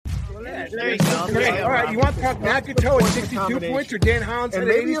There you go. Okay, all right, you want to talk McIntosh at 62 points or Dan Hollins at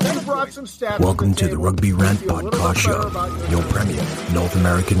 87 points? Welcome to the Rugby Rant podcast show, your premier North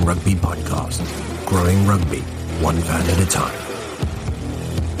American rugby podcast. Growing rugby, one fan at a time.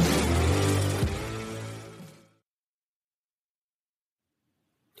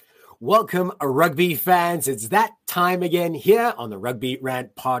 Welcome, rugby fans. It's that time again here on the Rugby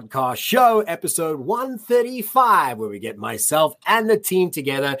Rant podcast show, episode 135, where we get myself and the team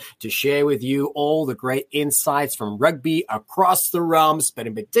together to share with you all the great insights from rugby across the realms, but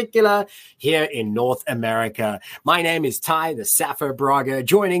in particular here in North America. My name is Ty, the Safa Braga.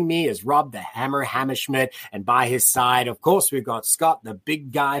 Joining me is Rob, the Hammer Hammerschmidt. And by his side, of course, we've got Scott, the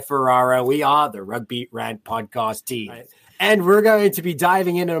big guy Ferrara. We are the Rugby Rant podcast team. Right. And we're going to be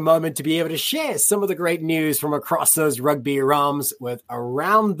diving in a moment to be able to share some of the great news from across those rugby realms with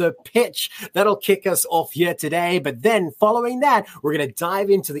Around the Pitch. That'll kick us off here today. But then following that, we're going to dive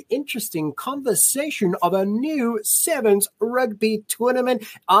into the interesting conversation of a new Sevens rugby tournament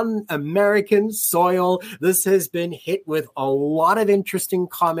on American soil. This has been hit with a lot of interesting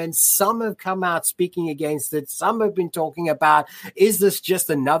comments. Some have come out speaking against it. Some have been talking about, is this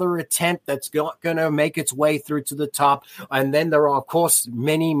just another attempt that's not going to make its way through to the top? And then there are, of course,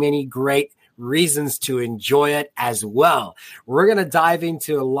 many, many great reasons to enjoy it as well. We're going to dive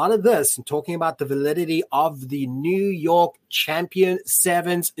into a lot of this and talking about the validity of the New York Champion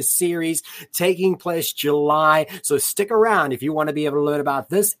Sevens series taking place July. So stick around if you want to be able to learn about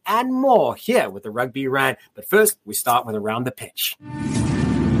this and more here with the Rugby Rant. But first, we start with Around the Pitch.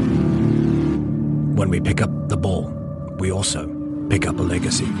 When we pick up the ball, we also pick up a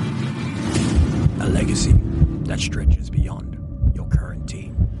legacy. A legacy that stretches beyond your current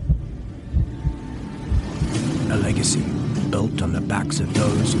team. A legacy built on the backs of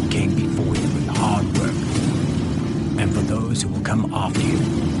those who came before you with hard work. And for those who will come after you,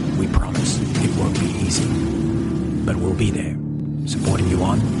 we promise it won't be easy. But we'll be there, supporting you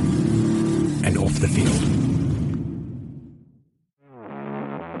on and off the field.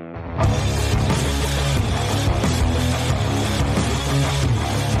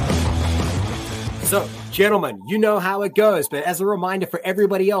 So, gentlemen, you know how it goes, but as a reminder for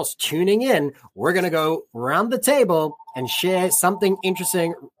everybody else tuning in, we're going to go around the table and share something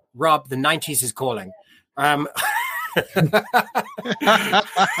interesting. Rob, the 90s is calling. That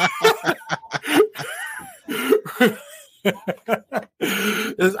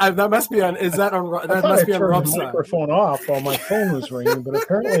must be on. Is that on? That must be on Rob's side. I turned the microphone off while my phone was ringing, but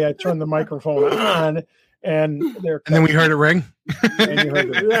apparently I turned the microphone on, and then we heard it ring. And you heard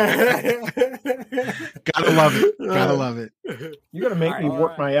it. Gotta love it. Gotta love it. You're gonna make me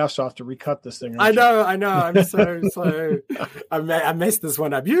work my ass off to recut this thing. I know. I'm so I messed this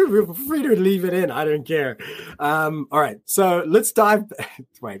one up. You're free to leave it in. I don't care. All right. So let's dive.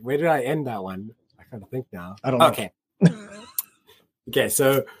 Wait, where did I end that one? I kind of think now. I don't know. Okay. Okay.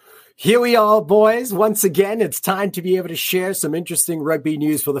 So here we are, boys. Once again, it's time to be able to share some interesting rugby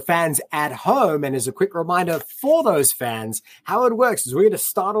news for the fans at home. And as a quick reminder for those fans, how it works is we're going to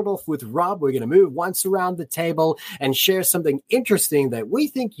start it off with Rob. We're going to move once around the table and share something interesting that we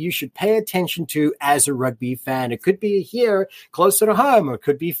think you should pay attention to as a rugby fan. It could be here closer to home, or it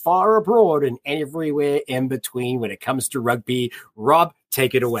could be far abroad and everywhere in between when it comes to rugby. Rob,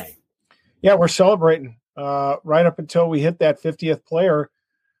 take it away. Yeah, we're celebrating right up until we hit that 50th player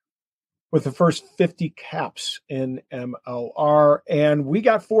with the first 50 caps in MLR. And we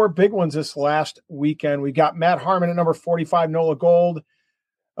got four big ones this last weekend. We got Matt Harmon at number 45, NOLA Gold.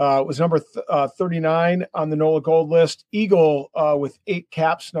 It was number 39 on the NOLA Gold list. Eagle with 8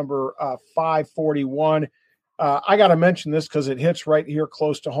 caps, number 541. I got to mention this because it hits right here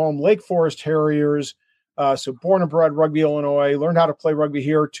close to home. Lake Forest Harriers. So born and bred Rugby, Illinois. Learned how to play rugby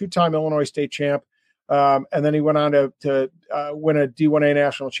here. 2-time Illinois state champ. And then he went on to win a D1A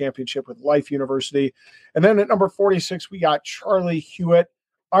national championship with Life University. And then at number 46, we got Charlie Hewitt,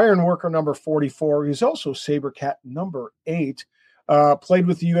 Ironworker number 44. He's also Sabercat number 8. Played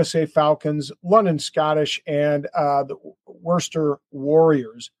with the USA Falcons, London Scottish, and the Worcester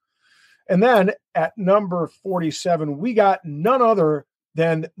Warriors. And then at number 47, we got none other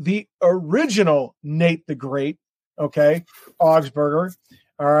than the original Nate the Great, okay, Augsburger.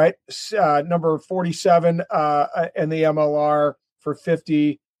 All right, number 47 and the MLR for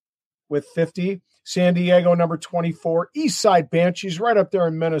 50 with 50. San Diego, number 24. Eastside Banshees, right up there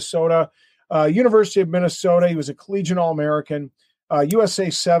in Minnesota. University of Minnesota, he was a collegiate All-American. USA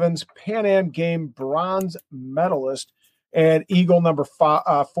Sevens, Pan Am Game bronze medalist. And Eagle, number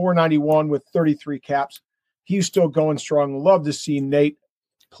 491 with 33 caps. He's still going strong. Love to see Nate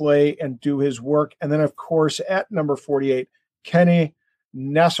play and do his work. And then, of course, at number 48, Kenny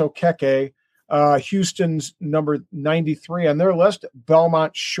Nassau-Keke. Houston's number 93 on their list.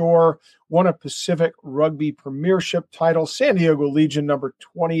 Belmont Shore won a Pacific Rugby Premiership title. San Diego Legion, number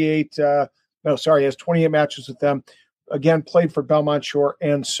 28. Has 28 matches with them. Again, played for Belmont Shore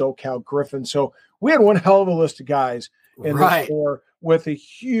and SoCal Griffin. So we had one hell of a list of guys in this four with a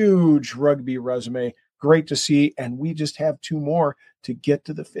huge rugby resume. Great to see. And we just have two more to get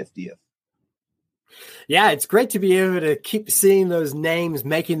to the 50th. Yeah, it's great to be able to keep seeing those names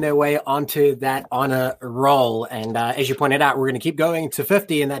making their way onto that honor roll. And as you pointed out, we're going to keep going to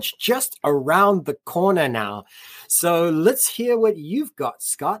 50, and that's just around the corner now. So let's hear what you've got,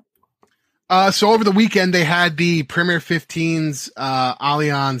 Scott. So over the weekend, they had the Premier 15's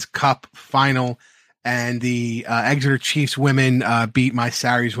Allianz Cup final, and the Exeter Chiefs women beat my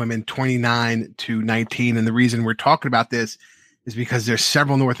Sarries women 29-19. And the reason we're talking about this is because there's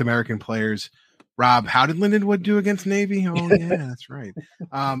several North American players. Rob, how did Lindenwood do against Navy? Oh yeah, that's right.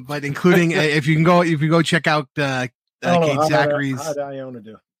 But including if you go check out Kate Zachary's. How did Iona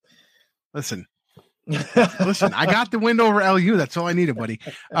do? Listen, I got the win over LU. That's all I needed, buddy.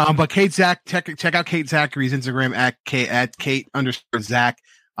 But check out Kate Zachary's Instagram at Kate_Zach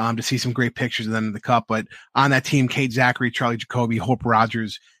to see some great pictures of them in the cup. But on that team, Kate Zachary, Charlie Jacoby, Hope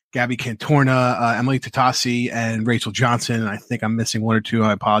Rogers, Gabby Cantorna, Emily Tatasi, and Rachel Johnson. And I think I'm missing one or two.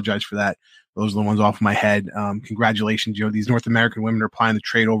 I apologize for that. Those are the ones off my head. Congratulations. These North American women are applying the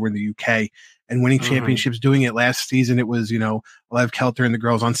trade over in the UK and winning championships. Doing it last season, it was, Lev Kelter and the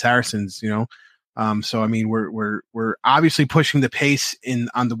girls on Saracens, So, I mean, we're obviously pushing the pace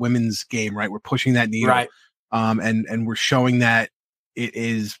on the women's game, right? We're pushing that needle. Right. And we're showing that it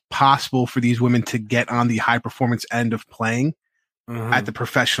is possible for these women to get on the high performance end of playing at the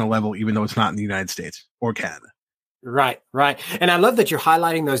professional level, even though it's not in the United States or Canada. Right. And I love that you're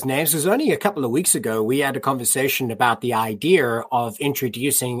highlighting those names, because only a couple of weeks ago, we had a conversation about the idea of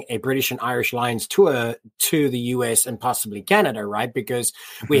introducing a British and Irish Lions tour to the US and possibly Canada, right? Because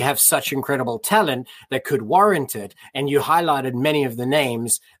we have such incredible talent that could warrant it. And you highlighted many of the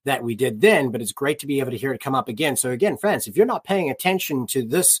names that we did then, but it's great to be able to hear it come up again. So again, friends, if you're not paying attention to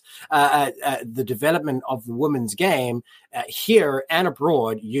this, the development of the women's game here and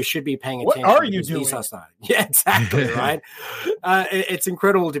abroad, you should be paying attention. What are you doing? Yeah, exactly. Right. It's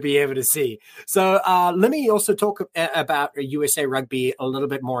incredible to be able to see. So let me also talk about USA Rugby a little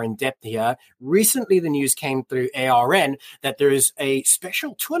bit more in depth here. Recently, the news came through ARN that there is a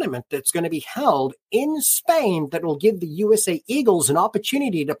special tournament that's going to be held in Spain that will give the USA Eagles an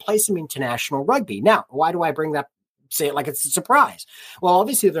opportunity to play some international rugby. Now, why do I bring that? Say it like it's a surprise. Well,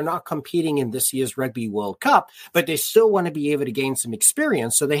 obviously they're not competing in this year's Rugby World Cup, but they still want to be able to gain some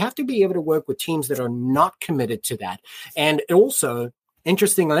experience. So they have to be able to work with teams that are not committed to that. And also,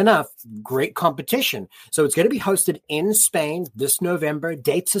 interestingly enough, great competition. So it's going to be hosted in Spain this November.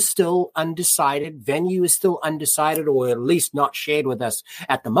 Dates are still undecided. Venue is still undecided, or at least not shared with us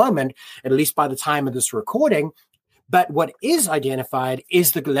at the moment, at least by the time of this recording. But what is identified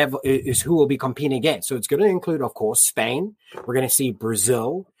is the level, is who will be competing against. So it's going to include, of course, Spain. We're going to see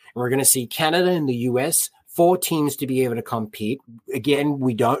Brazil. And we're going to see Canada and the US, 4 teams to be able to compete. Again,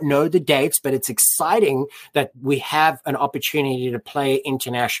 we don't know the dates, but it's exciting that we have an opportunity to play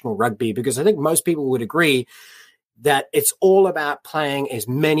international rugby, because I think most people would agree that it's all about playing as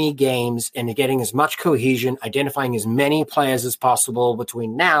many games and getting as much cohesion, identifying as many players as possible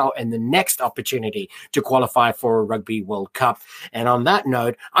between now and the next opportunity to qualify for a Rugby World Cup. And on that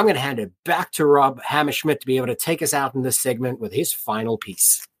note, I'm going to hand it back to Rob Hammerschmidt to be able to take us out in this segment with his final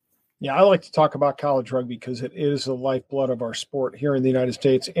piece. Yeah, I like to talk about college rugby because it is the lifeblood of our sport here in the United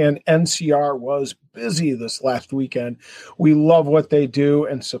States. And NCR was busy this last weekend. We love what they do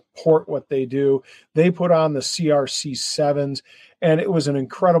and support what they do. They put on the CRC Sevens, and it was an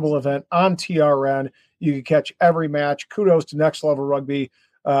incredible event on TRN. You could catch every match. Kudos to Next Level Rugby.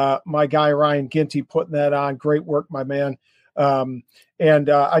 My guy, Ryan Ginty, putting that on. Great work, my man. I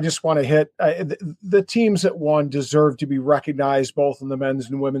just want to hit the teams that won deserve to be recognized both on the men's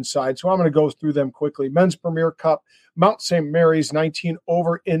and women's side. So I'm going to go through them quickly. Men's Premier Cup, Mount St. Mary's 19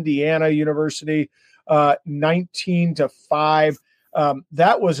 over Indiana University, 19-5.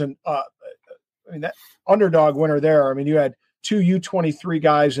 That was that underdog winner there. I mean, you had 2 U23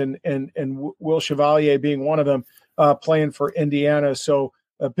 guys and Will Chevalier being one of them playing for Indiana. So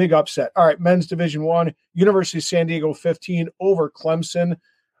a big upset. All right, men's Division I, University of San Diego 15 over Clemson,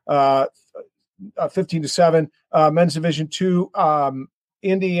 15-7. Men's Division II,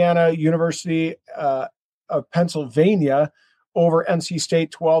 Indiana University of Pennsylvania over NC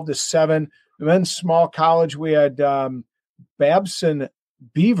State 12-7. Men's small college, we had Babson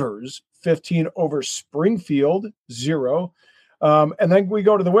Beavers 15 over Springfield 0. And then we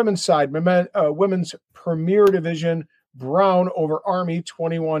go to the women's side, women's Premier Division, Brown over Army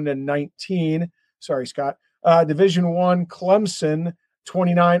 21-19. Sorry, Scott. Division 1, Clemson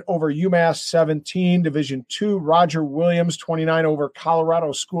 29 over UMass 17. Division 2, Roger Williams 29 over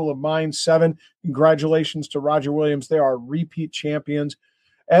Colorado School of Mines 7. Congratulations to Roger Williams. They are repeat champions,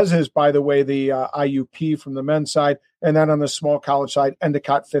 as is, by the way, the IUP from the men's side. And then on the small college side,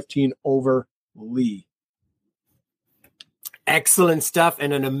 Endicott 15 over Lee. Excellent stuff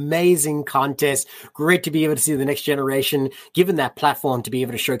and an amazing contest. Great to be able to see the next generation given that platform to be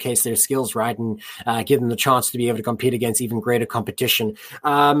able to showcase their skills, right? And give them the chance to be able to compete against even greater competition.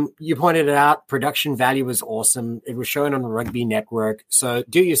 You pointed it out. Production value was awesome. It was shown on the Rugby Network. So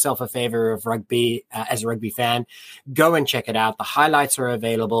do yourself a favor of rugby as a rugby fan. Go and check it out. The highlights are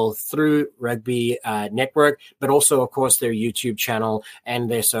available through Rugby Network, but also, of course, their YouTube channel and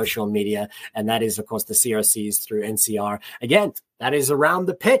their social media. And that is, of course, the CRCs through NCR. Again, that is Around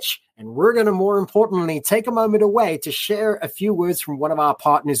the Pitch, and we're going to, more importantly, take a moment away to share a few words from one of our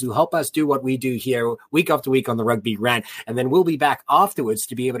partners who help us do what we do here week after week on the Rugby Rant, and then we'll be back afterwards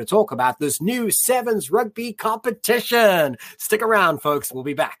to be able to talk about this new Sevens rugby competition. Stick around, folks. We'll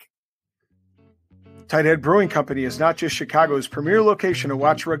be back. Tighthead Brewing Company is not just Chicago's premier location to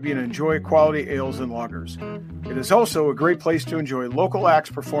watch rugby and enjoy quality ales and lagers. It is also a great place to enjoy local acts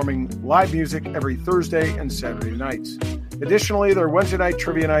performing live music every Thursday and Saturday nights. Additionally, their Wednesday night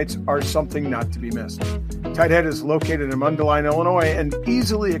trivia nights are something not to be missed. Tighthead is located in Mundelein, Illinois, and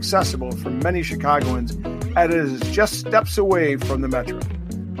easily accessible for many Chicagoans, as it is just steps away from the metro.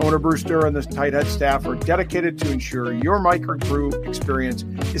 Owner Bruce Durr and the Tighthead staff are dedicated to ensure your microbrew experience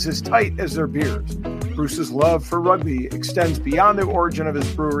is as tight as their beers. Bruce's love for rugby extends beyond the origin of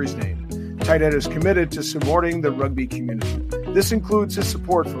his brewery's name. Tighthead is committed to supporting the rugby community. This includes his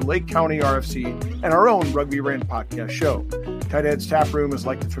support for Lake County RFC and our own Rugby Rant podcast show. Tighthead's tap room is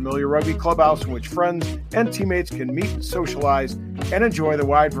like the familiar rugby clubhouse in which friends and teammates can meet, socialize, and enjoy the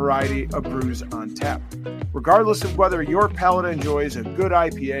wide variety of brews on tap. Regardless of whether your palate enjoys a good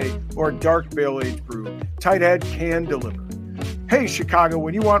IPA or a dark barrel-aged brew, Tighthead can deliver. Hey, Chicago,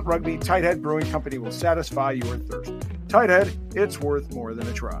 when you want rugby, Tighthead Brewing Company will satisfy your thirst. Tighthead, it's worth more than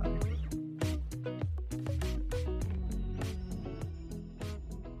a try.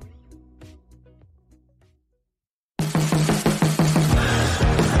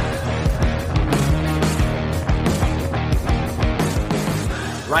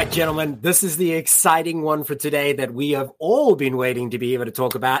 Right, gentlemen, this is the exciting one for today that we have all been waiting to be able to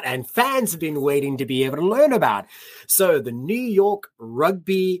talk about and fans have been waiting to be able to learn about. So the New York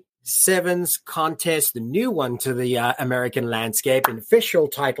Rugby Sevens contest, the new one to the American landscape, an official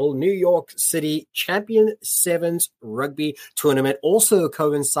title, New York City Champion Sevens Rugby Tournament, also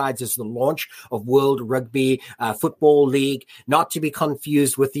coincides as the launch of World Rugby Football League, not to be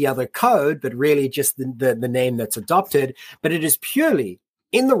confused with the other code, but really just the name that's adopted. But it is purely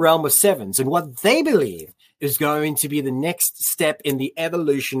in the realm of sevens and what they believe is going to be the next step in the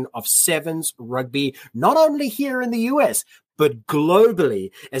evolution of sevens rugby, not only here in the US, but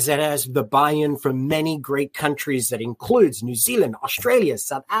globally, as it has the buy-in from many great countries that includes New Zealand, Australia,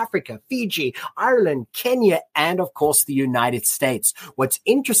 South Africa, Fiji, Ireland, Kenya, and of course the United States. What's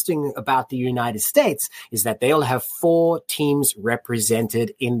interesting about the United States is that they'll have 4 teams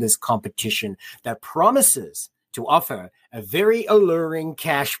represented in this competition that promises to offer a very alluring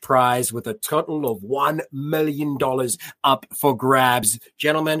cash prize with a total of $1 million up for grabs.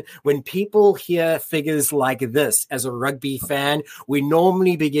 Gentlemen, when people hear figures like this as a rugby fan, we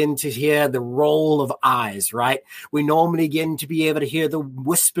normally begin to hear the roll of eyes, right? We normally begin to be able to hear the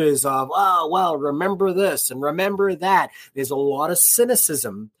whispers of, oh, well, remember this and remember that. There's a lot of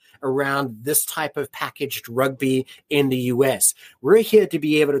cynicism around this type of packaged rugby in the US. We're here to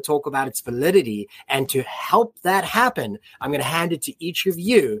be able to talk about its validity, and to help that happen, I'm going to hand it to each of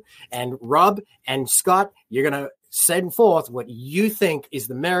you. And Rob and Scott, you're going to send forth what you think is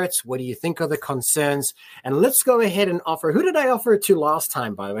the merits. What do you think are the concerns? And let's go ahead and offer. Who did I offer it to last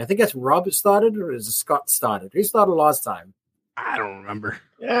time, by the way? I think that's Rob who started, or is it Scott started? Who started last time? I don't remember.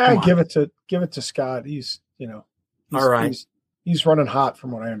 Yeah, give it to Scott. He's all right. He's running hot from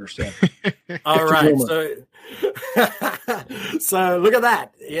what I understand. All right. So look at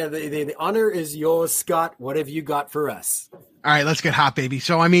that. Yeah, the honor is yours, Scott. What have you got for us? All right, let's get hot, baby.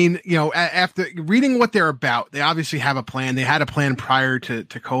 So, I mean, after reading what they're about, they obviously have a plan. They had a plan prior to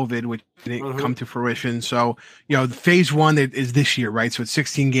COVID, which didn't come to fruition. So, phase 1 is this year, right? So it's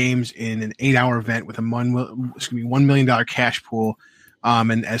 16 games in an 8-hour event with a $1 million cash pool.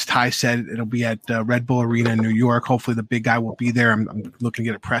 And as Ty said, it'll be at Red Bull Arena in New York. Hopefully the big guy will be there. I'm looking to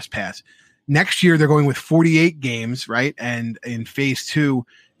get a press pass. Next year, they're going with 48 games, right? And in phase 2,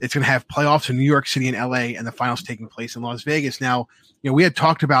 it's going to have playoffs in New York City and LA, and the finals taking place in Las Vegas. Now, we had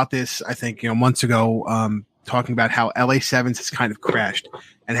talked about this, I think, months ago, talking about how LA Sevens has kind of crashed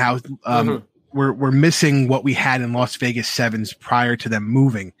and how we're missing what we had in Las Vegas Sevens prior to them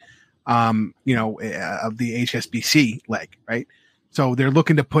moving, of the HSBC leg, right? So they're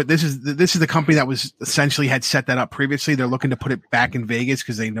looking to put this is the company that was essentially had set that up previously. They're looking to put it back in Vegas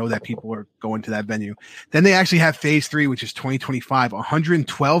because they know that people are going to that venue. Then they actually have phase 3, which is 2025,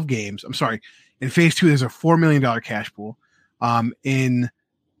 112 games. I'm sorry. In phase 2, there's a $4 million cash pool. In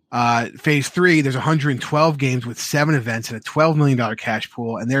phase 3, there's 112 games with 7 events and a $12 million cash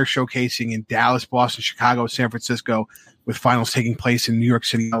pool. And they're showcasing in Dallas, Boston, Chicago, San Francisco, with finals taking place in New York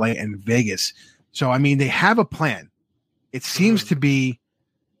City, LA, and Vegas. So, I mean, they have a plan. It seems to be,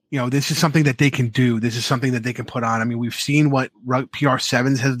 this is something that they can do. This is something that they can put on. I mean, we've seen what PR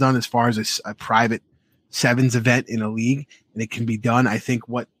Sevens has done as far as a private Sevens event in a league, and it can be done. I think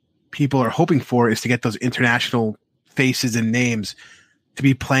what people are hoping for is to get those international faces and names to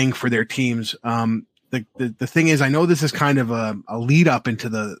be playing for their teams. The thing is, I know this is kind of a lead up into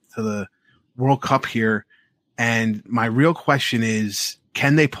the World Cup here, and my real question is,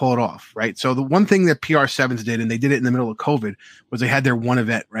 can they pull it off, right? So the one thing that PR Sevens did, and they did it in the middle of COVID, was they had their one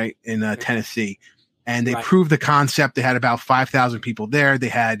event, right, in Tennessee. And they proved the concept. They had about 5,000 people there. They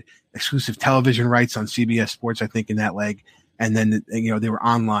had exclusive television rights on CBS Sports, I think, in that leg. And then, they were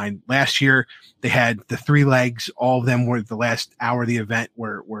online. Last year, they had the 3 legs. All of them were the last hour of the event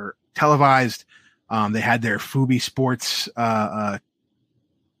were televised. They had their Fubi Sports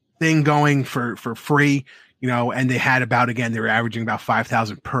thing going for free. And they had they were averaging about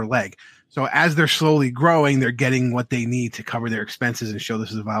 5,000 per leg. So as they're slowly growing, they're getting what they need to cover their expenses and show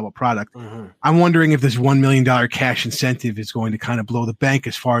this is a viable product. I'm wondering if this $1 million cash incentive is going to kind of blow the bank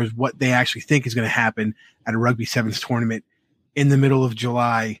as far as what they actually think is going to happen at a Rugby Sevens tournament in the middle of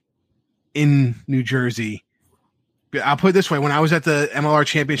July in New Jersey. I'll put it this way. When I was at the MLR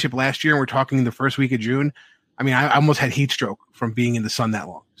Championship last year, and we're talking the first week of June, I mean, I almost had heat stroke from being in the sun that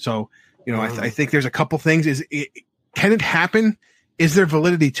long. So, I think there's a couple things. Can it happen? Is there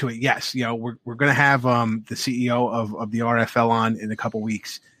validity to it? Yes. We're going to have the CEO of the RFL on in a couple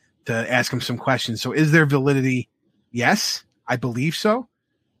weeks to ask him some questions. So is there validity? Yes, I believe so.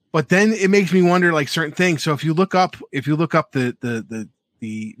 But then it makes me wonder, like, certain things. So if you look up the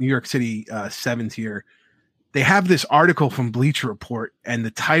New York City Sevens here, they have this article from Bleacher Report, and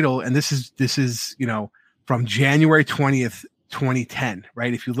the title, and this is from January 20th. 2010,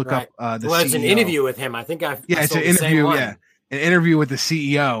 right? If you look up the CEO, it's an interview with him. I think it's an interview. Yeah, an interview with the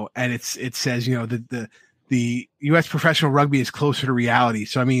CEO, and it says the U.S. professional rugby is closer to reality.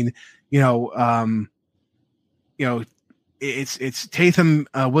 So I mean, it's Tatham.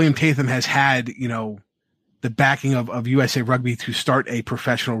 William Tatham has had the backing of USA Rugby to start a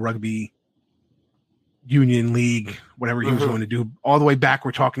professional rugby union league, whatever he was going to do, all the way back.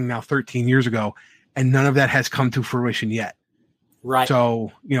 We're talking now 13 years ago, and none of that has come to fruition yet. Right.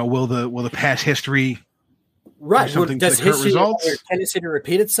 So, will the past history does history have a tendency to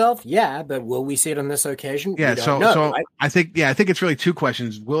repeat itself? Yeah, but will we see it on this occasion? Yeah, right? I think it's really 2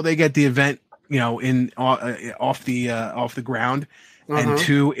 questions. Will they get the event, off the ground? And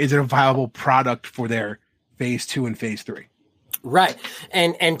 2, is it a viable product for their phase 2 and phase 3? Right.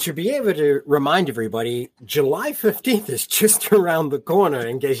 And to be able to remind everybody, July 15th is just around the corner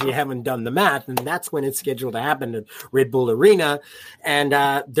in case you haven't done the math. And that's when it's scheduled to happen at Red Bull Arena. And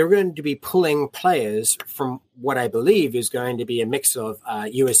they're going to be pulling players from what I believe is going to be a mix of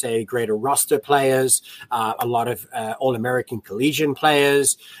USA greater roster players, a lot of All-American collegiate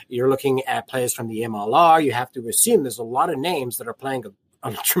players. You're looking at players from the MLR. You have to assume there's a lot of names that are playing a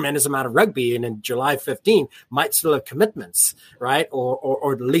tremendous amount of rugby, and in July 15 might still have commitments, right?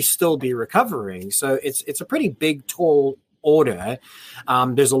 Or at least still be recovering. So it's a pretty big, tall order.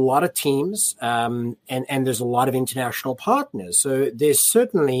 There's a lot of teams, and there's a lot of international partners. So there's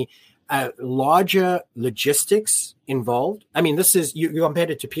certainly larger logistics involved. I mean, this is, you compared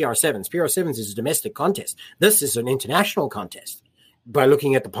it to PR Sevens. PR Sevens is a domestic contest. This is an international contest by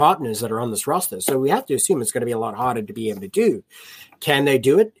looking at the partners that are on this roster. So we have to assume it's going to be a lot harder to be able to do. Can they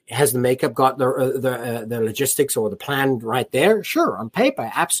do it? Has the makeup got the logistics or the plan right there? Sure, on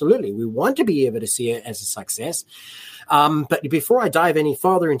paper, absolutely. We want to be able to see it as a success. But before I dive any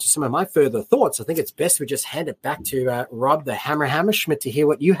further into some of my further thoughts, I think it's best we just hand it back to Rob, the Hammerschmidt, to hear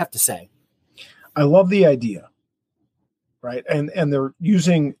what you have to say. I love the idea, right? And they're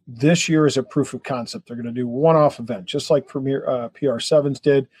using this year as a proof of concept. They're going to do one-off event, just like PR Sevens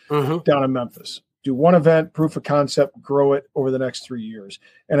did down in Memphis. do one event, proof of concept, grow it over the next 3 years.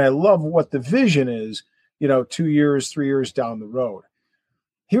 And I love what the vision is, 2 years, 3 years down the road.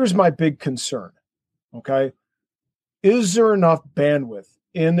 Here's my big concern. Okay. Is there enough bandwidth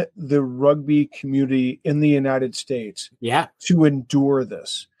in the rugby community in the United States to endure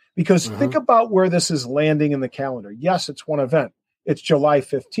this? Because think about where this is landing in the calendar. Yes, it's one event. It's July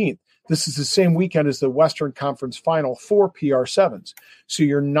 15th. This is the same weekend as the Western Conference Final for PR7s. So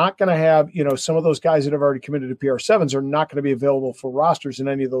you're not going to have, some of those guys that have already committed to PR7s are not going to be available for rosters in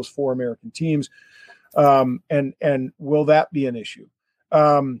any of those 4 American teams. And will that be an issue?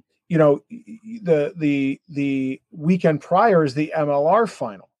 The weekend prior is the MLR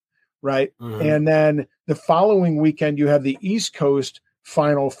final, right? And then the following weekend, you have the East Coast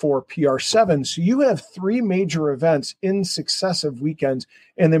final for PR7. So you have 3 major events in successive weekends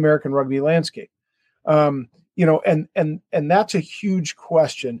in the American rugby landscape. And that's a huge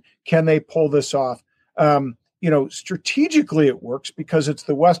question. Can they pull this off? Strategically it works because it's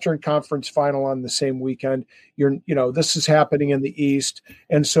the Western Conference final on the same weekend. This is happening in the East.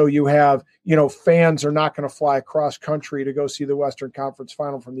 And so you have, fans are not going to fly across country to go see the Western Conference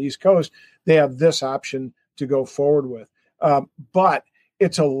final from the East Coast. They have this option to go forward with. But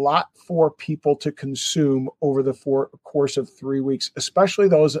it's a lot for people to consume over the course of 3 weeks, especially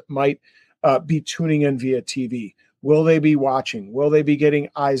those that might be tuning in via TV. Will they be watching? Will they be getting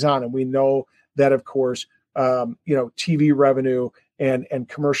eyes on? And we know that, of course, TV revenue and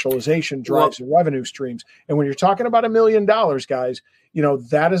commercialization drives the revenue streams. And when you're talking about $1 million, guys,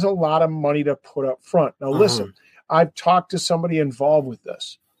 that is a lot of money to put up front. Now, listen, I've talked to somebody involved with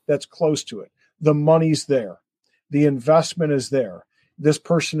this that's close to it. The money's there. The investment is there. This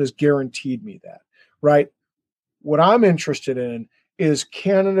person has guaranteed me that, right? What I'm interested in is,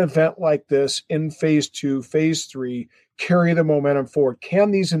 can an event like this in phase 2, phase 3 carry the momentum forward?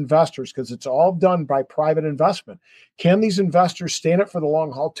 Can these investors, because it's all done by private investment, can these investors stay in it for the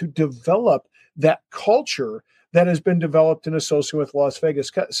long haul to develop that culture that has been developed in association with Las Vegas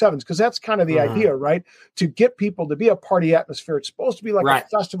Sevens? Because that's kind of the idea, right? To get people to be a party atmosphere. It's supposed to be like a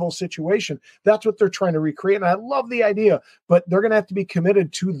festival situation. That's what they're trying to recreate. And I love the idea, but they're going to have to be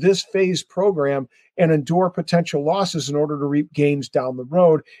committed to this phase program and endure potential losses in order to reap gains down the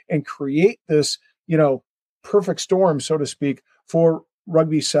road and create this, perfect storm, so to speak, for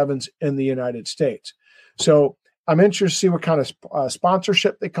rugby sevens in the United States. So I'm interested to see what kind of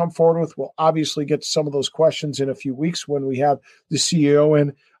sponsorship they come forward with. We'll obviously get to some of those questions in a few weeks when we have the CEO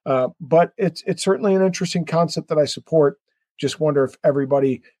in. But it's certainly an interesting concept that I support. Just wonder if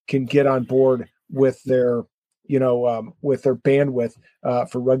everybody can get on board with their, with their bandwidth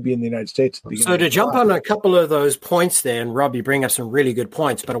for rugby in the United States. So to jump on a couple of those points there, and Rob, you bring up some really good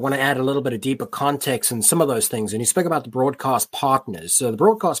points, but I want to add a little bit of deeper context in some of those things. And you spoke about the broadcast partners. So the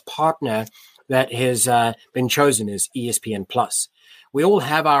broadcast partner that has been chosen is ESPN Plus. We all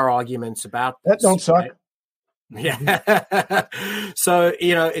have our arguments about that. Don't suck. Right? Yeah. So,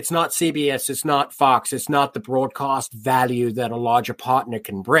 it's not CBS, it's not Fox, it's not the broadcast value that a larger partner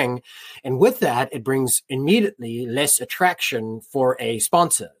can bring. And with that, it brings immediately less attraction for a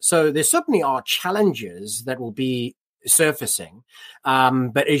sponsor. So there certainly are challenges that will be surfacing.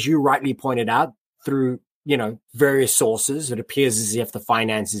 But as you rightly pointed out, through various sources, it appears as if the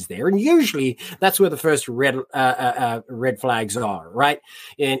finance is there. And usually that's where the first red flags are, right?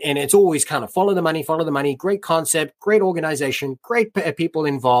 And it's always kind of follow the money, great concept, great organization, great people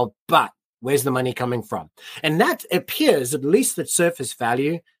involved, but where's the money coming from? And that appears, at least at surface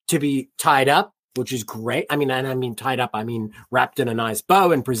value, to be tied up, which is great. I mean tied up, wrapped in a nice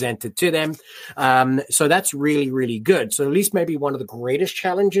bow and presented to them. So that's really, really good. So at least maybe one of the greatest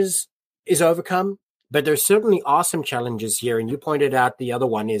challenges is overcome. But there certainly are some challenges here. And you pointed out the other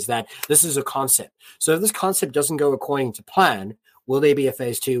one is that this is a concept. So if this concept doesn't go according to plan, will there be a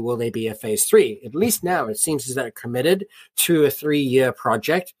phase 2? Will there be a phase 3? At least now it seems as though they're committed to a 3-year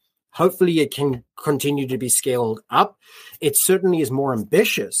project. Hopefully it can continue to be scaled up. It certainly is more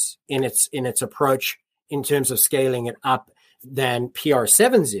ambitious in its approach in terms of scaling it up than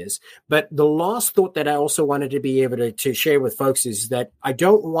PR7's is. But the last thought that I also wanted to be able to share with folks is that I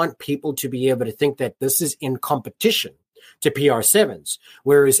don't want people to be able to think that this is in competition to PR7's,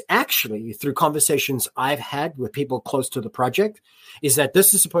 whereas actually through conversations I've had with people close to the project is that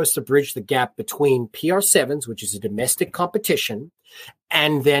this is supposed to bridge the gap between PR7's, which is a domestic competition,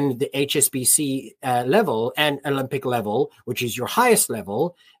 and then the HSBC level and Olympic level, which is your highest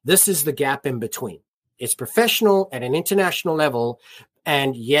level. This is the gap in between. It's professional at an international level.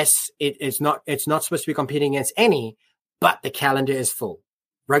 And yes, it's not supposed to be competing against any, but the calendar is full.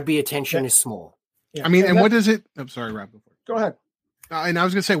 Rugby attention is small. Yeah. And what is it? I'm sorry, Rob. Go ahead. And I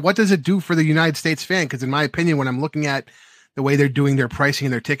was going to say, what does it do for the United States fan? Because in my opinion, when I'm looking at the way they're doing their pricing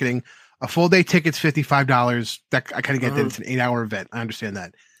and their ticketing, a full day ticket's $55. That I kind of get that it's an 8-hour event. I understand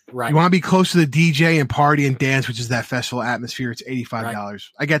that. Right. You want to be close to the DJ and party and dance, which is that festival atmosphere. It's $85. Right.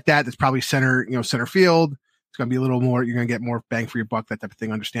 I get that. That's probably center field. It's going to be a little more. You're going to get more bang for your buck, that type of thing.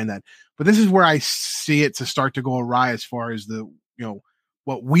 I understand that. But this is where I see it to start to go awry as far as the,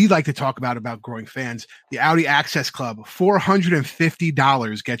 what we like to talk about growing fans. The Audi Access Club,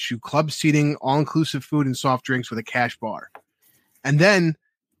 $450 gets you club seating, all-inclusive food and soft drinks with a cash bar. And then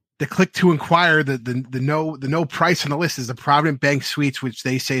the click to inquire, the no price on the list is the Provident Bank Suites, which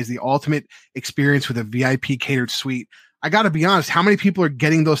they say is the ultimate experience with a VIP catered suite. I got to be honest, how many people are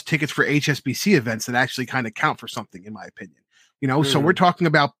getting those tickets for HSBC events that actually kind of count for something, in my opinion? So we're talking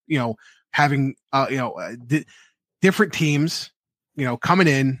about, having, different teams, coming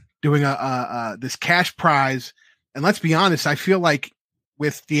in, doing this cash prize. And let's be honest, I feel like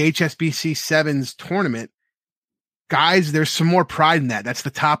with the HSBC Sevens tournament, guys, there's some more pride in that. That's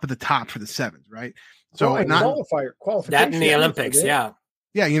the top of the top for the Sevens, right? So qualification. That in the Olympics, yeah.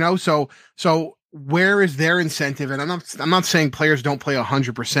 Yeah, so where is their incentive? And I'm not saying players don't play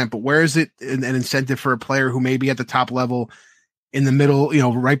 100%, but where is it an incentive for a player who may be at the top level in the middle,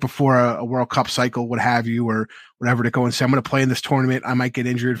 right before a World Cup cycle, what have you, or whatever, to go and say, I'm going to play in this tournament. I might get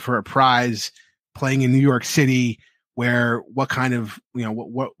injured for a prize playing in New York City, where what kind of,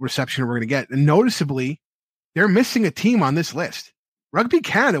 what reception we're going to get. And noticeably, they're missing a team on this list. Rugby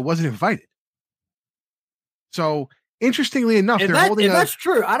Canada wasn't invited. So interestingly enough, they're holding. That's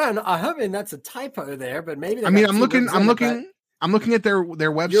true. I don't know. I hope that's a typo there, but maybe. I'm looking at their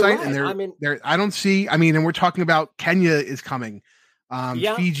website, right. And I don't see. And we're talking about Kenya is coming,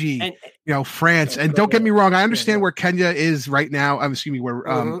 Fiji, and, France, and don't get me wrong. I understand where Kenya is right now.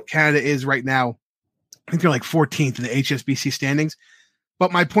 Where Canada is right now. I think they're like 14th in the HSBC standings.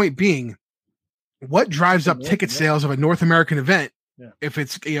 But my point being, what drives up ticket sales of a North American event? Yeah. If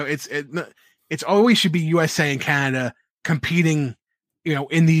it's it's always should be USA and Canada competing,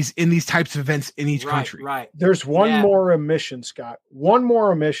 in these types of events in each country. Right. There's one more omission, Scott. One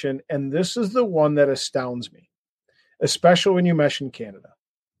more omission, and this is the one that astounds me, especially when you mention Canada.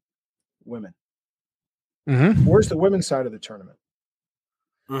 Women. Mm-hmm. Where's the women's side of the tournament?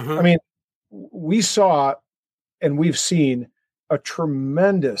 Mm-hmm. We saw and we've seen a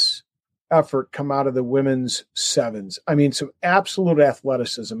tremendous effort come out of the women's sevens. Some absolute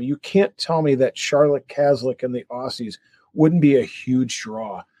athleticism. You can't tell me that Charlotte Caslick and the Aussies wouldn't be a huge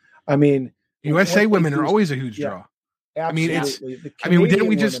draw. USA women are always a huge draw. Absolutely. Didn't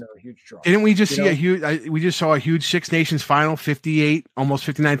we just see a huge? We just saw a huge Six Nations final, 58, almost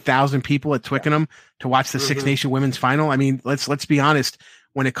 59,000 people at Twickenham to watch the Six Nation women's final. Let's be honest.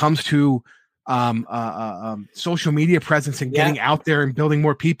 When it comes to social media presence and getting out there and building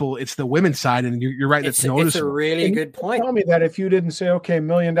more people, it's the women's side, and you're right. It's noticeable. It's a really good point. Tell me that if you didn't say, okay, $1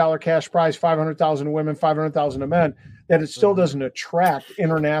 million cash prize, 500,000 women, 500,000 men, that it still doesn't attract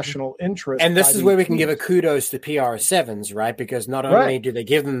international interest. And this is where we can give a kudos to PR Sevens, right? Because not only do they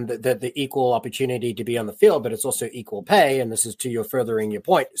give them the equal opportunity to be on the field, but it's also equal pay. And this is to your furthering your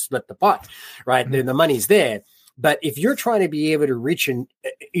point, split the pot, right? Then the money's there. But if you're trying to be able to reach and,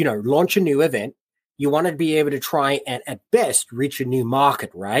 launch a new event, you want to be able to try and at best reach a new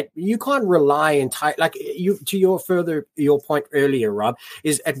market, right? You can't rely your point earlier, Rob,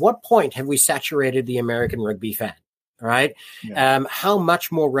 is at what point have we saturated the American rugby fan, right? Yeah. How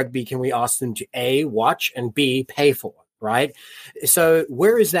much more rugby can we ask them to A, watch, and B, pay for? Right. So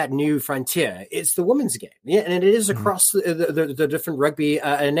where is that new frontier? It's the women's game. Yeah. And it is across the different rugby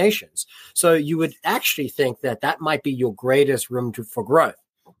nations. So you would actually think that might be your greatest room for growth,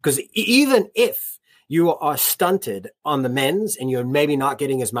 because even if you are stunted on the men's and you're maybe not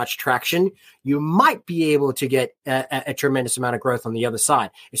getting as much traction, you might be able to get a tremendous amount of growth on the other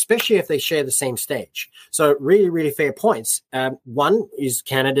side, especially if they share the same stage. So really, really fair points. One is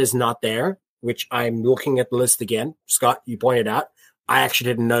Canada's not there, which I'm looking at the list again. Scott, you pointed out. I actually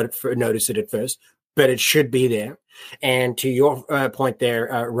didn't notice it at first, but it should be there. And to your point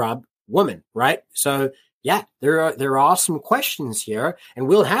there, Rob, women, right? So yeah, there are some questions here, and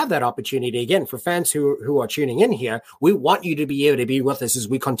we'll have that opportunity again for fans who are tuning in here. We want you to be able to be with us as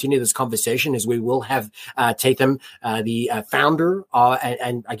we continue this conversation, as we will have Tatham, the founder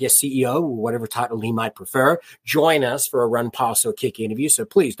and I guess CEO, whatever title he might prefer, join us for a run, pass, or kick interview. So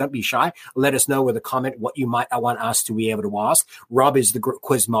please don't be shy. Let us know with a comment what you might want us to be able to ask. Rob is the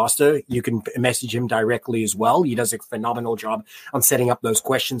quiz master. You can message him directly as well. He does a phenomenal job on setting up those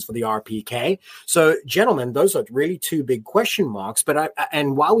questions for the RPK. So, gentlemen, gentlemen, those are really two big question marks. But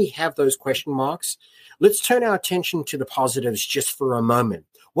and while we have those question marks, let's turn our attention to the positives just for a moment.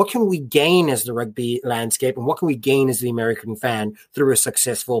 What can we gain as the rugby landscape, and what can we gain as the American fan through a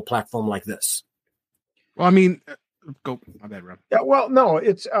successful platform like this? Well, I mean, go. My bad, Rob. Yeah, well, no,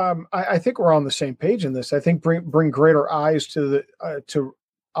 it's. I think we're on the same page in this. I think bring greater eyes to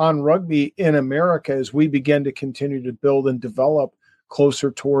on rugby in America as we begin to continue to build and develop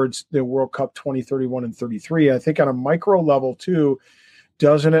closer towards the World Cup 2031 and 33. I think on a micro level too,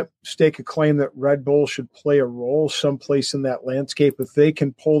 doesn't it stake a claim that Red Bull should play a role someplace in that landscape? If they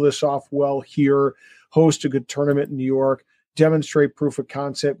can pull this off well here, host a good tournament in New York, demonstrate proof of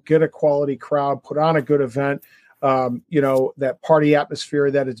concept, get a quality crowd, put on a good event, that party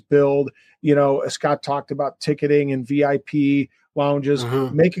atmosphere that it's built, as Scott talked about ticketing and VIP lounges,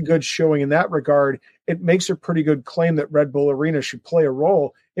 make a good showing in that regard. It makes a pretty good claim that Red Bull Arena should play a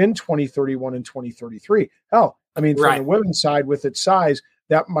role in 2031 and 2033. Hell, I mean, from the women's side with its size,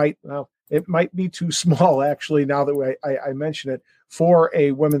 that might be too small, actually, now that I mention it, for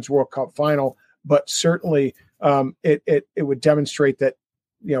a Women's World Cup final. But certainly it would demonstrate that,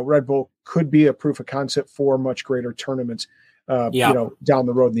 Red Bull could be a proof of concept for much greater tournaments, down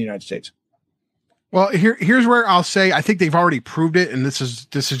the road in the United States. Well, here's where I'll say I think they've already proved it, and this is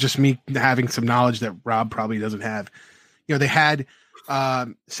just me having some knowledge that Rob probably doesn't have. They had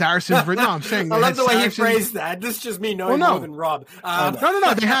Saracens. No, I'm saying I love the way he phrased that. This is just me knowing more than Rob.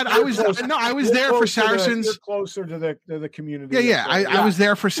 No. They had. I was there for Saracens. You're closer to the community. Yeah. I was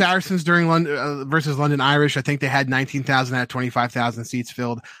there for Saracens during London versus London Irish. I think they had 19,000 out of 25,000 seats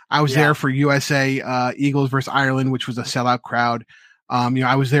filled. I was there for USA Eagles versus Ireland, which was a sellout crowd.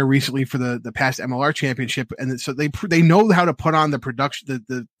 I was there recently for the past MLR championship, and so they know how to put on the production.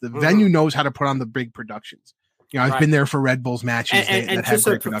 The venue knows how to put on the big productions. I've been there for Red Bull's matches. And just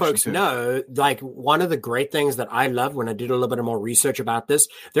so folks know, like one of the great things that I love when I did a little bit more research about this,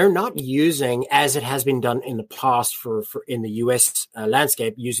 they're not using, as it has been done in the past for in the US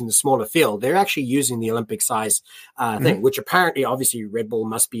landscape, using the smaller field. They're actually using the Olympic size thing, which apparently, obviously, Red Bull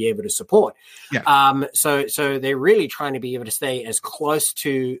must be able to support. Yeah. So they're really trying to be able to stay as close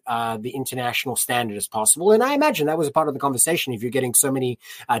to the international standard as possible. And I imagine that was a part of the conversation if you're getting so many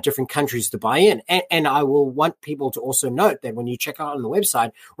different countries to buy in. And I will want people to also note that when you check out on the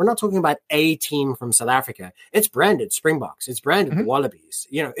website, we're not talking about a team from South Africa. It's branded Springboks. It's branded the Wallabies.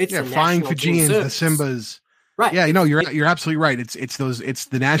 It's the Flying Fijians, the Simbas. Right. Yeah, you're absolutely right. It's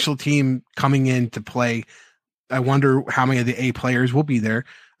the national team coming in to play. I wonder how many of the A players will be there.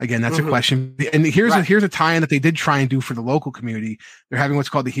 Again, that's a question. And here's a tie-in that they did try and do for the local community. They're having what's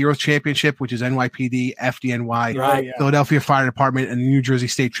called the Heroes Championship, which is NYPD, FDNY, Philadelphia Fire Department, and the New Jersey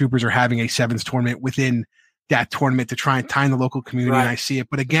State Troopers are having a sevens tournament within that tournament to try and tie in the local community. And I see it.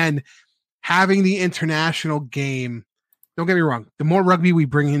 But again, having the international game, don't get me wrong, the more rugby we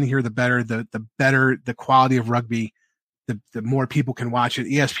bring in here, the better, the better the quality of rugby, the more people can watch it.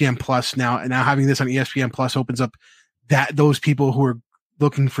 ESPN Plus now having this on ESPN Plus opens up that those people who are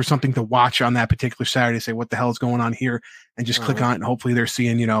looking for something to watch on that particular Saturday say, what the hell is going on here? And just click on it. And hopefully they're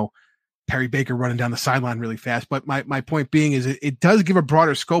seeing, Perry Baker running down the sideline really fast. But my point being is it does give a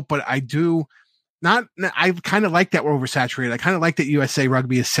broader scope, but I kind of like that we're oversaturated. I kind of like that USA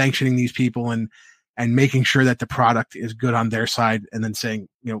Rugby is sanctioning these people and making sure that the product is good on their side, and then saying,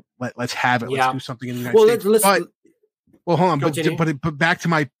 let's have it. Let's do something in the United States. Hold on. But back to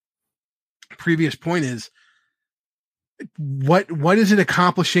my previous point is, what is it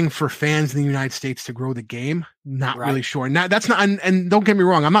accomplishing for fans in the United States to grow the game? Not really sure. Now that's not, and don't get me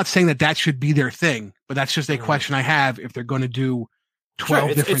wrong, I'm not saying that should be their thing, but that's just a question I have if they're going to do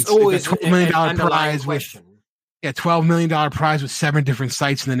 12 different, $12 million prize with $12 million prize with 7 different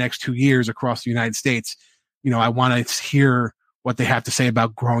sites in the next 2 years across the United States. I want to hear what they have to say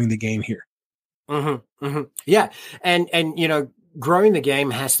about growing the game here. Yeah. And growing the game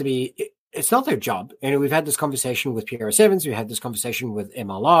has to be, it's not their job. And we've had this conversation with PRS7s. We had this conversation with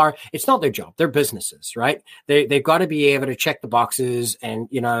MLR. It's not their job. They're businesses, right? They've got to be able to check the boxes and,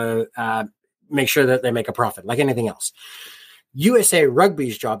 make sure that they make a profit like anything else. USA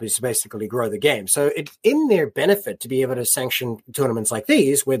Rugby's job is to basically grow the game. So it's in their benefit to be able to sanction tournaments like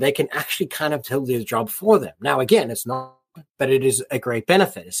these where they can actually kind of do their job for them. Now, again, it's not, but it is a great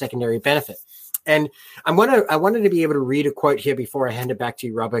benefit, a secondary benefit. And I wanted to be able to read a quote here before I hand it back to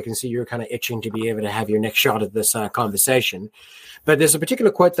you, Rob. I can see you're kind of itching to be able to have your next shot at this conversation. But there's a particular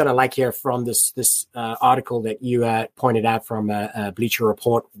quote that I like here from this article that you pointed out from Bleacher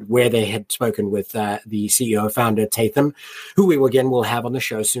Report, where they had spoken with the CEO founder Tatham, who we again will have on the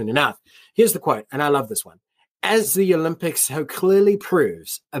show soon enough. Here's the quote, and I love this one. As the Olympics so clearly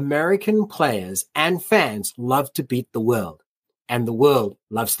proves, American players and fans love to beat the world, and the world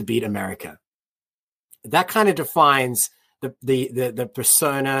loves to beat America. That kind of defines the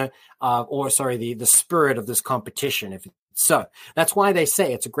persona the spirit of this competition. So that's why they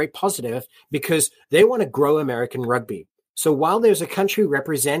say it's a great positive, because they want to grow American rugby. So while there's a country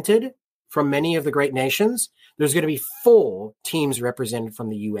represented from many of the great nations, there's going to be 4 teams represented from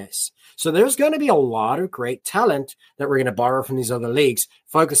the US. So there's going to be a lot of great talent that we're going to borrow from these other leagues,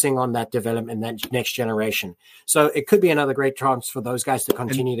 focusing on that development, that next generation. So it could be another great chance for those guys to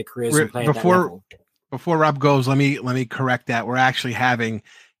continue their careers and play at that level. Before Rob goes, let me correct that. We're actually having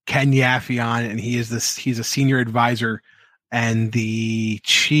Ken Yaffe on, and he's a senior advisor and the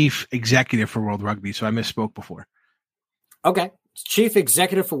chief executive for World Rugby. So I misspoke before. Okay. Chief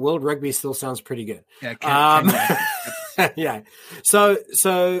executive for World Rugby still sounds pretty good. Yeah. Ken yeah.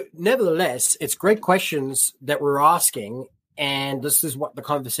 So nevertheless, it's great questions that we're asking, and this is what the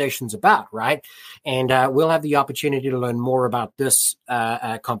conversation's about, right? And we'll have the opportunity to learn more about this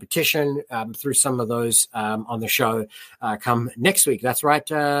competition through some of those on the show come next week. That's right,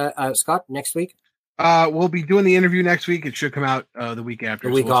 Scott, next week? We'll be doing the interview next week. It should come out the week after.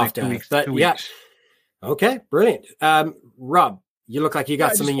 The week after. 2 weeks. But, 2 yeah. weeks. Okay, brilliant. Rob, you look like you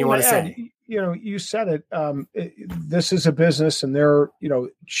got something you want to say. You said it. This is a business, and their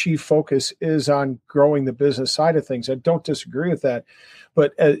chief focus is on growing the business side of things. I don't disagree with that,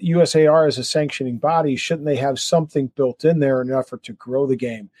 but USAR as a sanctioning body, shouldn't they have something built in there in an effort to grow the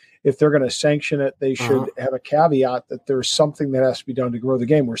game? If they're going to sanction it, they should have a caveat that there's something that has to be done to grow the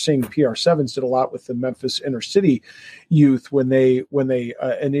game. We're seeing PR7s did a lot with the Memphis inner city youth when they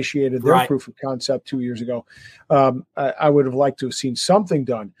initiated their proof of concept 2 years ago. I would have liked to have seen something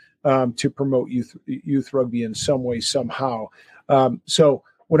done to promote youth rugby in some way, somehow. So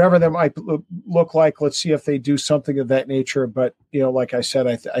whatever that might look like, let's see if they do something of that nature. But, like I said,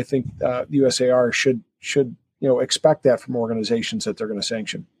 I think USAR should expect that from organizations that they're going to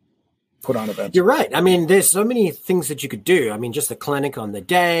sanction. Put on events. You're right. I mean, there's so many things that you could do. I mean, just a clinic on the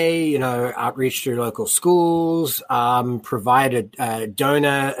day, outreach to local schools, provide a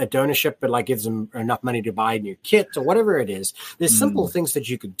donorship, but like gives them enough money to buy new kits or whatever it is. There's simple things that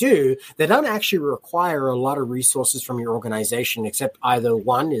you could do that don't actually require a lot of resources from your organization, except either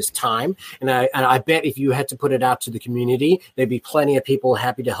one is time. And I bet if you had to put it out to the community, there'd be plenty of people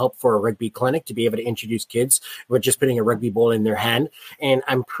happy to help for a rugby clinic to be able to introduce kids who are just putting a rugby ball in their hand. And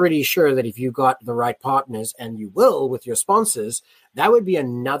I'm pretty sure that if you got the right partners, and you will with your sponsors, that would be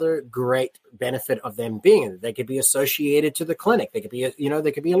another great benefit of them being in it. They could be associated to the clinic. They could be,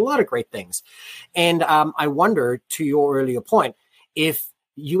 there could be a lot of great things. And I wonder, to your earlier point, if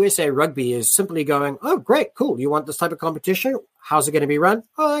USA Rugby is simply going, oh, great, cool. You want this type of competition? How's it going to be run?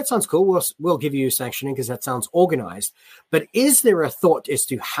 Oh, that sounds cool. We'll give you sanctioning because that sounds organized. But is there a thought as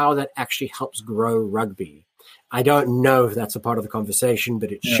to how that actually helps grow rugby? I don't know if that's a part of the conversation,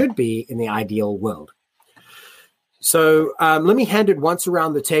 but it should be in the ideal world. So let me hand it once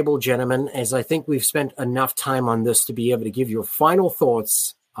around the table, gentlemen, as I think we've spent enough time on this to be able to give your final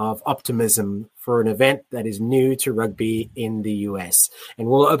thoughts of optimism for an event that is new to rugby in the US. And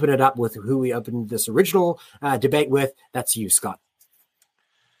we'll open it up with who we opened this original debate with. That's you, Scott.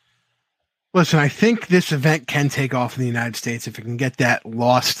 Listen, I think this event can take off in the United States if it can get that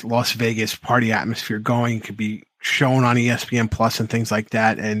lost Las Vegas party atmosphere going. It could be shown on ESPN Plus and things like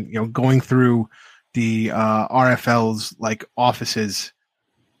that. And, going through the RFL's like offices,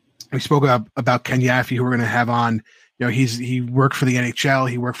 we spoke about Ken Yaffe, who we're going to have on. He worked for the NHL.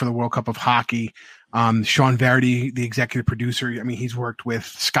 He worked for the World Cup of Hockey. Sean Verity, the executive producer. I mean, he's worked with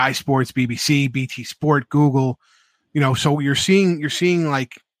Sky Sports, BBC, BT Sport, Google, so you're seeing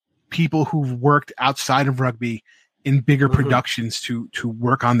like people who've worked outside of rugby in bigger productions to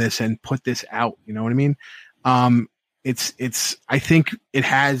work on this and put this out. You know what I mean? I think it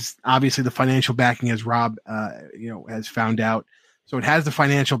has obviously the financial backing, as Rob, has found out. So it has the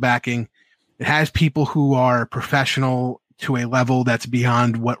financial backing. It has people who are professional to a level that's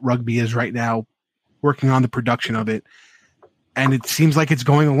beyond what rugby is right now, working on the production of it. And it seems like it's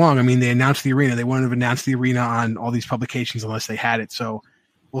going along. I mean, they announced the arena. They wouldn't have announced the arena on all these publications unless they had it. So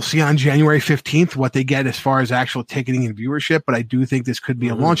we'll see on January 15th what they get as far as actual ticketing and viewership. But I do think this could be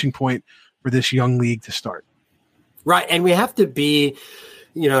a launching point for this young league to start. Right. And we have to be,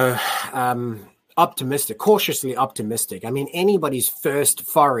 optimistic, cautiously optimistic. I mean, anybody's first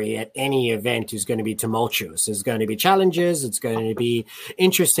foray at any event is going to be tumultuous. There's going to be challenges. It's going to be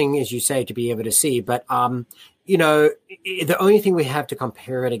interesting, as you say, to be able to see. But, the only thing we have to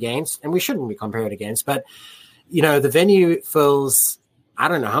compare it against, and we shouldn't be compare it against, but, the venue fills I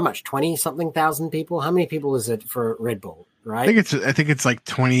don't know how much, 20 something thousand people. How many people is it for Red Bull? Right. I think it's like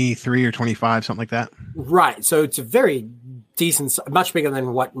 23 or 25, something like that. Right. So it's a very decent, much bigger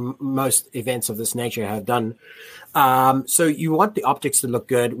than what most events of this nature have done. So you want the optics to look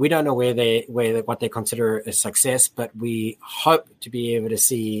good. We don't know what they consider a success, but we hope to be able to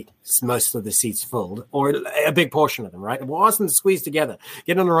see most of the seats filled, or a big portion of them. Right. We'll ask them to squeeze together,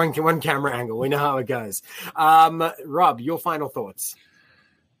 get on the one camera angle. We know how it goes. Rob, your final thoughts.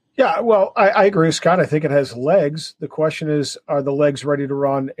 Yeah, well, I agree with Scott. I think it has legs. The question is, are the legs ready to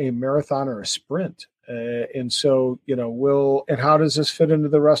run a marathon or a sprint? And so, and how does this fit into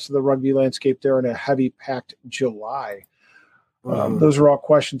the rest of the rugby landscape there in a heavy packed July? Those are all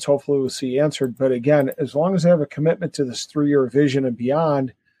questions hopefully we'll see answered. But again, as long as they have a commitment to this 3-year vision and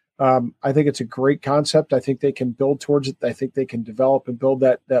beyond, I think it's a great concept. I think they can build towards it. I think they can develop and build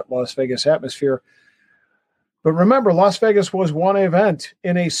that Las Vegas atmosphere. But remember, Las Vegas was one event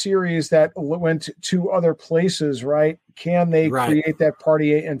in a series that went to other places, right? Can they create that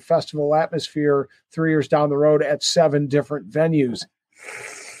party and festival atmosphere 3 years down the road at 7 different venues?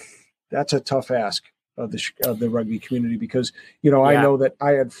 That's a tough ask of the rugby community because, I know that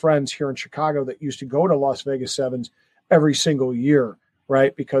I had friends here in Chicago that used to go to Las Vegas Sevens every single year,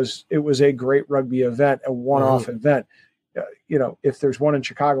 right? Because it was a great rugby event, a one-off event. If there's one in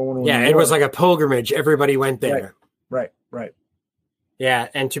Chicago, one in New York. It was like a pilgrimage. Everybody went there. Right. Yeah,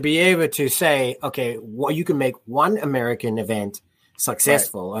 and to be able to say, okay, well, you can make one American event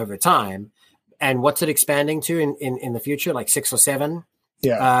successful over time, and what's it expanding to in the future, like 6 or 7?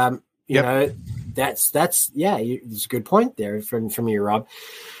 Yeah. That's it's a good point there from you, Rob.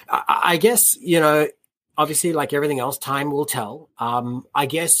 I guess obviously, like everything else, time will tell. I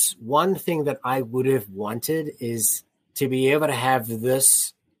guess one thing that I would have wanted is to be able to have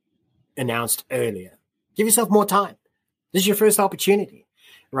this announced earlier. Give yourself more time. This is your first opportunity,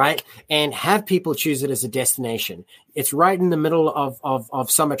 right? And have people choose it as a destination. It's right in the middle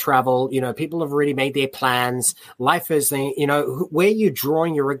of summer travel. People have already made their plans. Life is, where you're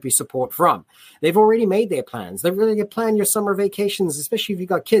drawing your rugby support from. They've already made their plans. They've really planned your summer vacations, especially if you've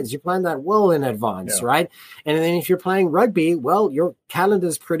got kids. You plan that well in advance, right? And then if you're playing rugby, well, your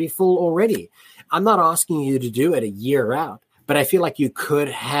calendar's pretty full already. I'm not asking you to do it a year out, but I feel like you could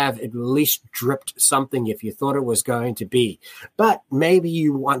have at least dripped something if you thought it was going to be. But maybe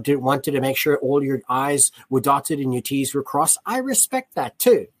you wanted to make sure all your I's were dotted and your T's were crossed. I respect that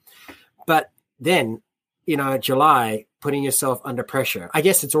too. But then, July, putting yourself under pressure. I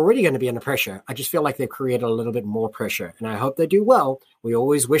guess it's already going to be under pressure. I just feel like they've created a little bit more pressure, and I hope they do well. We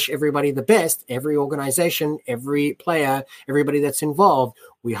always wish everybody the best, every organization, every player, everybody that's involved.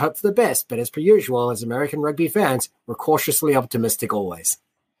 We hope for the best, but as per usual, as American rugby fans, we're cautiously optimistic always.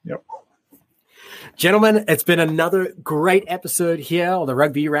 Yep. Gentlemen, it's been another great episode here on the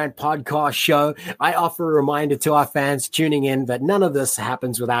Rugby Rant podcast show. I offer a reminder to our fans tuning in that none of this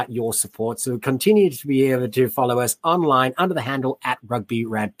happens without your support. So continue to be able to follow us online under the handle at Rugby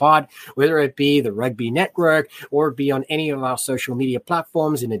Rant Pod, whether it be the Rugby Network or be on any of our social media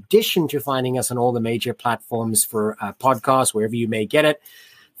platforms, in addition to finding us on all the major platforms for podcasts, wherever you may get it.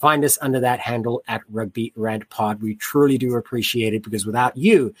 Find us under that handle at Rugby Rant Pod. We truly do appreciate it, because without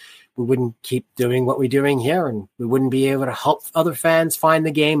you, we wouldn't keep doing what we're doing here, and we wouldn't be able to help other fans find the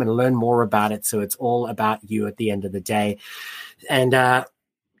game and learn more about it. So it's all about you at the end of the day. And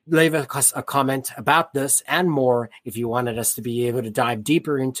leave us a comment about this and more if you wanted us to be able to dive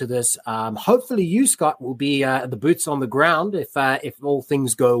deeper into this. Hopefully you, Scott, will be the boots on the ground if all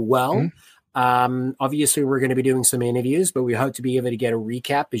things go well. Mm-hmm. Obviously we're going to be doing some interviews, but we hope to be able to get a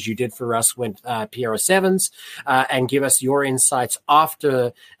recap, as you did for us with PR Sevens, and give us your insights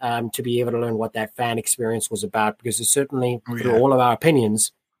after, to be able to learn what that fan experience was about, because it's certainly, through all of our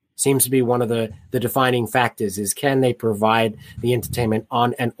opinions, seems to be one of the defining factors is, can they provide the entertainment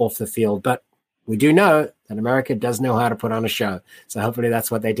on and off the field? But we do know that America does know how to put on a show. So hopefully that's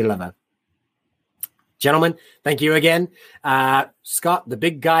what they deliver. Gentlemen, thank you again. Scott, the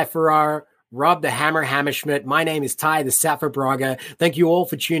big guy for our Rob the Hammer Hammerschmidt. My name is Ty the Safa Braga. Thank you all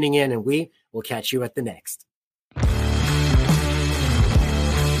for tuning in, and we will catch you at the next.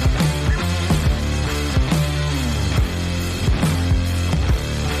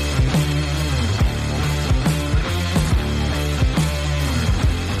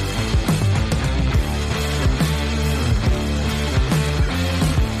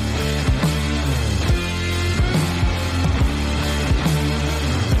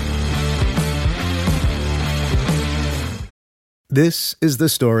 This is the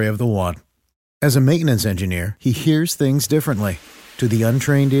story of the one. As a maintenance engineer, he hears things differently. To the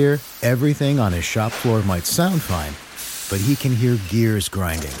untrained ear, everything on his shop floor might sound fine, but he can hear gears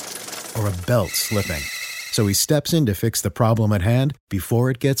grinding or a belt slipping. So he steps in to fix the problem at hand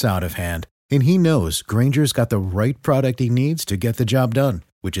before it gets out of hand. And he knows Granger's got the right product he needs to get the job done,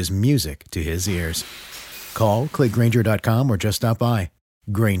 which is music to his ears. Call, click Grainger.com, or just stop by.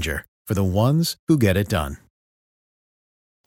 Grainger, for the ones who get it done.